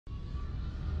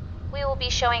We will be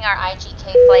showing our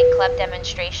IGK Flight Club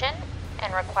demonstration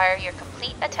and require your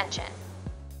complete attention.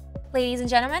 Ladies and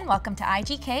gentlemen, welcome to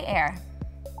IGK Hair.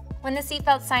 When the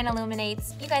seatbelt sign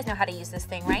illuminates, you guys know how to use this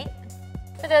thing, right?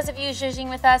 For those of you zhuzhing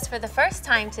with us for the first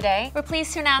time today, we're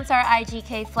pleased to announce our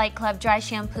IGK Flight Club dry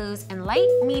shampoos in light,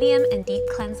 medium, and deep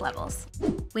cleanse levels.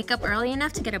 Wake up early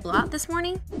enough to get a blowout this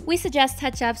morning? We suggest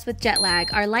touch-ups with jet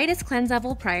lag, our lightest cleanse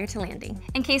level prior to landing.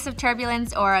 In case of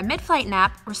turbulence or a mid-flight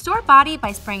nap, restore body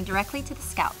by spraying directly to the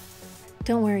scalp.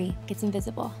 Don't worry, it gets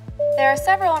invisible. There are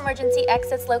several emergency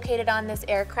exits located on this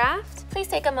aircraft. Please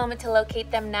take a moment to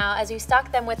locate them now as we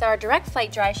stock them with our Direct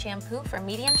Flight Dry Shampoo for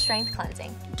medium strength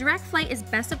cleansing. Direct Flight is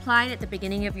best applied at the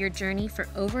beginning of your journey for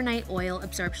overnight oil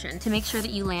absorption to make sure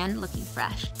that you land looking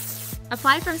fresh.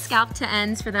 Apply from scalp to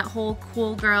ends for that whole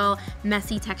cool girl,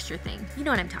 messy texture thing. You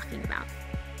know what I'm talking about.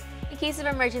 In case of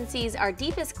emergencies, our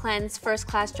deepest cleanse first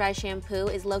class dry shampoo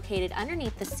is located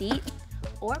underneath the seat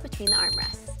or between the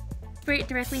armrests. Spray it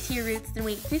directly to your roots, then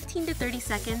wait 15 to 30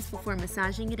 seconds before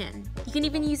massaging it in. You can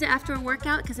even use it after a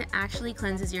workout because it actually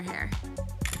cleanses your hair.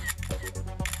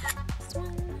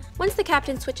 Once the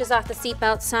captain switches off the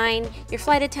seatbelt sign, your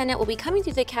flight attendant will be coming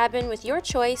through the cabin with your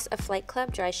choice of Flight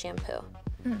Club dry shampoo.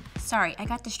 Sorry, I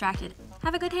got distracted.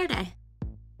 Have a good hair day.